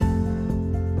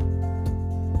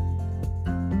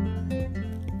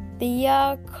the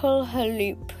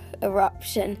Eyjafjallajökull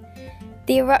Eruption.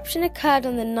 The eruption occurred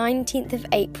on the 19th of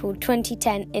April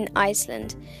 2010 in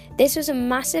Iceland. This was a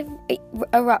massive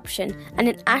eruption and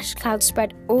an ash cloud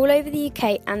spread all over the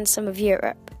UK and some of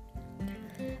Europe.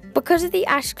 Because of the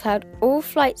ash cloud, all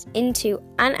flights into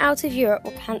and out of Europe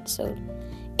were cancelled.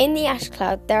 In the ash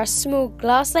cloud, there are small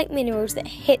glass-like minerals that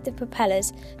hit the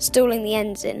propellers, stalling the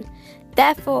engine.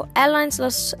 Therefore, airlines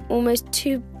lost almost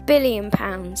 £2 billion,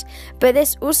 but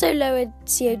this also lowered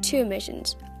CO2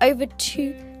 emissions, over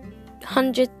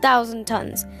 200,000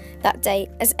 tonnes that day,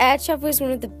 as air travel is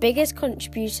one of the biggest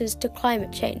contributors to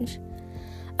climate change.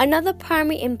 Another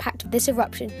primary impact of this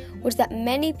eruption was that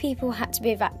many people had to be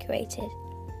evacuated.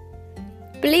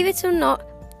 Believe it or not,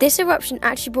 this eruption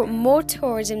actually brought more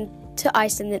tourism to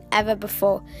Iceland than ever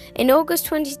before. In August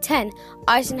 2010,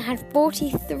 Iceland had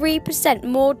 43%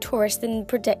 more tourists than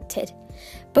predicted.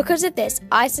 Because of this,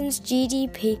 Iceland's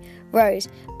GDP rose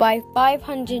by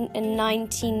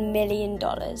 $519 million.